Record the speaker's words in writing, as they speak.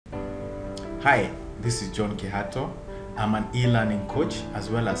Hi, this is John Kihato. I'm an e-learning coach as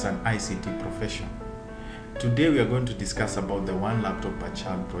well as an ICT professional. Today we are going to discuss about the One Laptop Per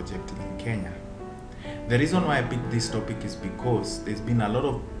Child project in Kenya. The reason why I picked this topic is because there's been a lot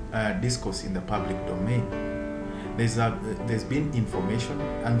of discourse in the public domain. There's been information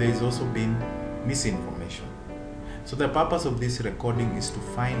and there's also been misinformation. So the purpose of this recording is to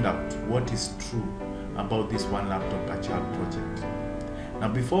find out what is true about this One Laptop Per Child project. Now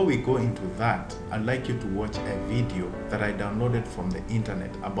before we go into that, I'd like you to watch a video that I downloaded from the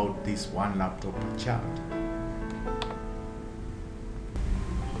internet about this One Laptop Per Child.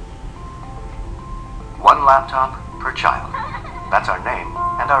 One laptop per child. That's our name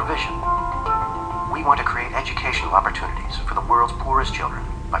and our vision. We want to create educational opportunities for the world's poorest children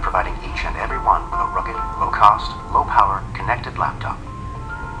by providing each and every one with a rugged, low-cost, low-power, connected laptop.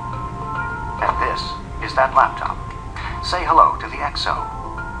 And this is that laptop. Say hello to the XO,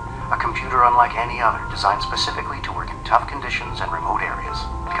 a computer unlike any other, designed specifically to work in tough conditions and remote areas.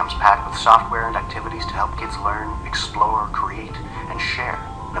 It comes packed with software and activities to help kids learn, explore, create, and share.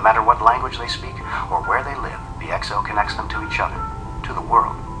 No matter what language they speak or where they live, the XO connects them to each other, to the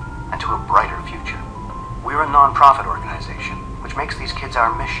world, and to a brighter future. We're a non-profit organization, which makes these kids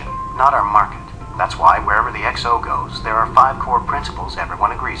our mission, not our market. That's why wherever the XO goes, there are 5 core principles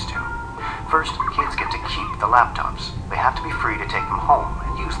everyone agrees to. First, kids get to keep the laptops. They have to be free to take them home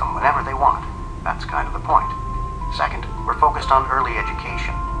and use them whenever they want. That's kind of the point. Second, we're focused on early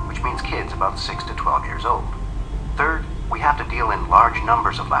education, which means kids about 6 to 12 years old. Third, we have to deal in large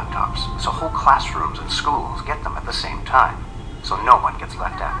numbers of laptops, so whole classrooms and schools get them at the same time, so no one gets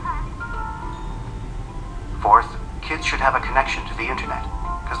left out. Fourth, kids should have a connection to the internet,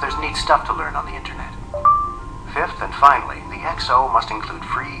 because there's neat stuff to learn on the internet. Fifth and finally, the XO must include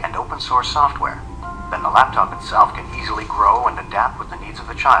free and open source software. Then the laptop itself can easily grow and adapt with the needs of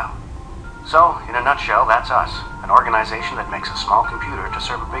the child. So, in a nutshell, that's us, an organization that makes a small computer to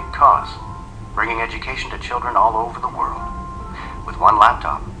serve a big cause, bringing education to children all over the world, with one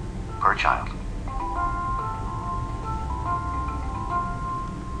laptop per child.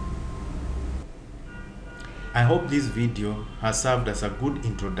 I hope this video has served as a good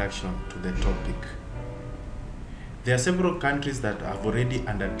introduction to the topic. There are several countries that have already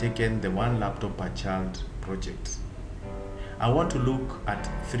undertaken the One Laptop Per Child project. I want to look at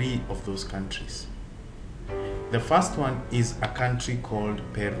 3 of those countries. The first one is a country called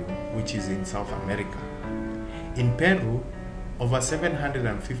Peru, which is in South America. In Peru, over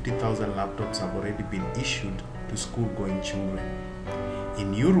 750,000 laptops have already been issued to school-going children.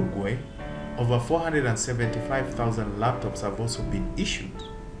 In Uruguay, over 475,000 laptops have also been issued.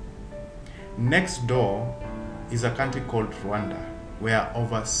 Next door is a country called Rwanda, where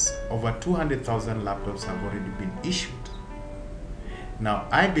over 200,000 laptops have already been issued. Now,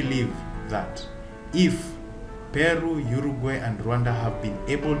 I believe that if Peru, Uruguay, and Rwanda have been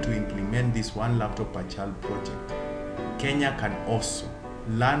able to implement this One Laptop Per Child project, Kenya can also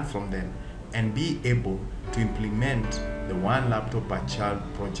learn from them and be able to implement the One Laptop Per Child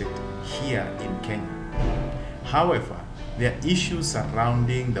project here in Kenya. However, there are issues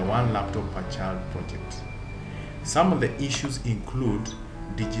surrounding the One Laptop Per Child project. Some of the issues include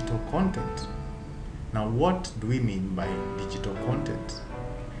digital content. Now, what do we mean by digital content?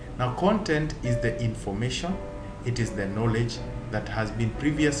 Now, content is the information, it is the knowledge that has been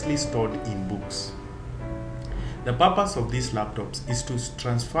previously stored in books. The purpose of these laptops is to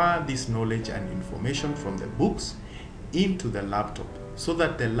transfer this knowledge and information from the books into the laptop, so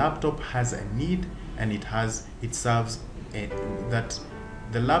that the laptop has a need and that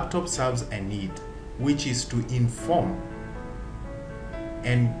the laptop serves a need, which is to inform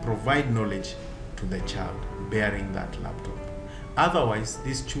and provide knowledge to the child bearing that laptop. Otherwise,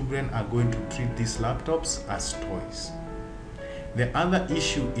 these children are going to treat these laptops as toys. The other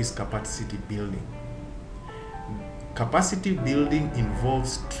issue is capacity building. Capacity building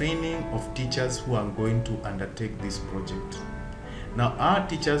involves training of teachers who are going to undertake this project. Now,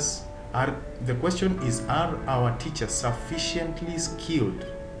 the question is, are our teachers sufficiently skilled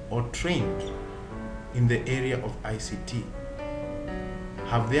or trained in the area of ICT?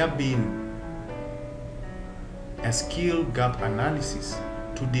 Have there been a skill gap analysis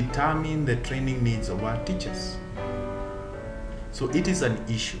to determine the training needs of our teachers? So it is an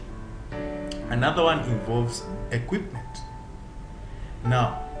issue. Another one involves equipment.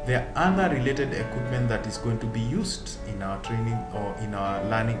 Now, there are other related equipment that is going to be used in our training or in our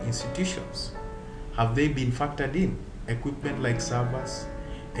learning institutions. Have they been factored in? Equipment like servers,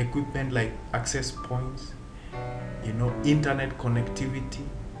 equipment like access points, internet connectivity.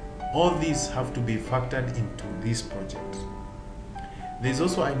 All these have to be factored into this project. There's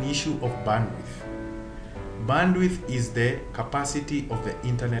also an issue of bandwidth. Bandwidth is the capacity of the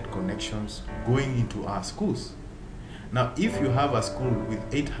internet connections going into our schools. Now, if you have a school with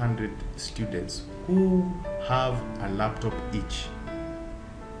 800 students who have a laptop each,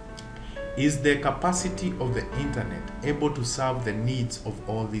 is the capacity of the internet able to serve the needs of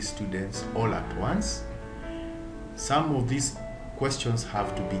all these students all at once? Some of these questions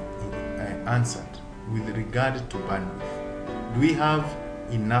have to be answered with regard to bandwidth. Do we have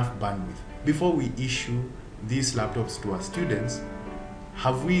enough bandwidth? Before we issue these laptops to our students,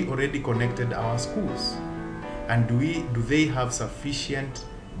 have we already connected our schools? And do they have sufficient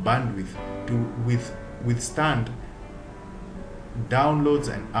bandwidth to withstand downloads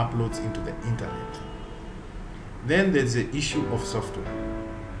and uploads into the internet? Then there's the issue of software.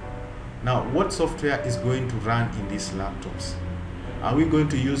 Now, what software is going to run in these laptops? Are we going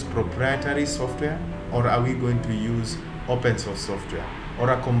to use proprietary software, or are we going to use open source software,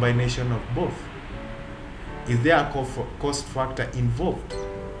 or a combination of both? Is there a cost factor involved?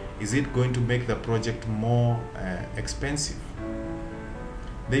 Is it going to make the project more expensive?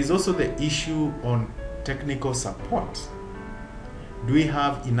 There is also the issue on technical support. Do we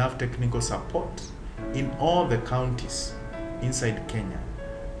have enough technical support in all the counties inside Kenya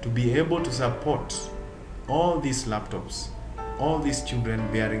to be able to support all these laptops, all these children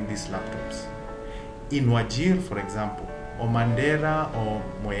bearing these laptops? In Wajir, for example, or Mandera or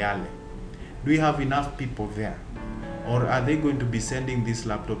Moyale, do we have enough people there? Or are they going to be sending these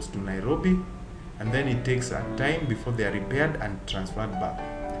laptops to Nairobi, and then it takes a time before they are repaired and transferred back?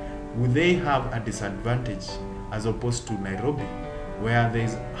 Will they have a disadvantage as opposed to Nairobi, where there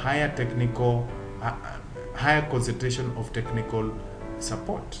is higher concentration of technical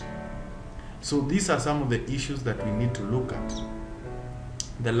support? So these are some of the issues that we need to look at.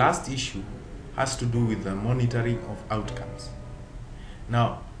 The last issue has to do with the monitoring of outcomes.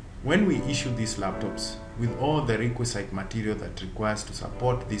 Now, when we issue these laptops with all the requisite material that requires to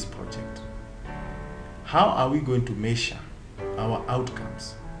support this project, how are we going to measure our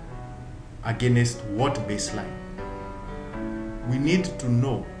outcomes? Against what baseline? We need to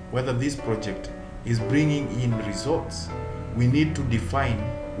know whether this project is bringing in results. We need to define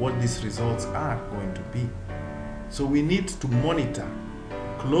what these results are going to be. So we need to monitor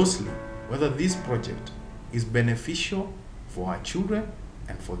closely whether this project is beneficial for our children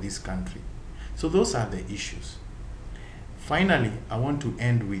and for this country. So those are the issues. Finally, I want to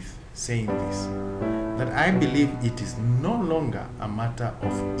end with saying this, that I believe it is no longer a matter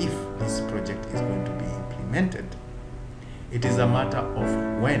of if this project is going to be implemented. It is a matter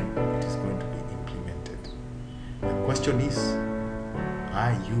of when it is going to be implemented. The question is,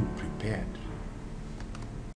 are you prepared?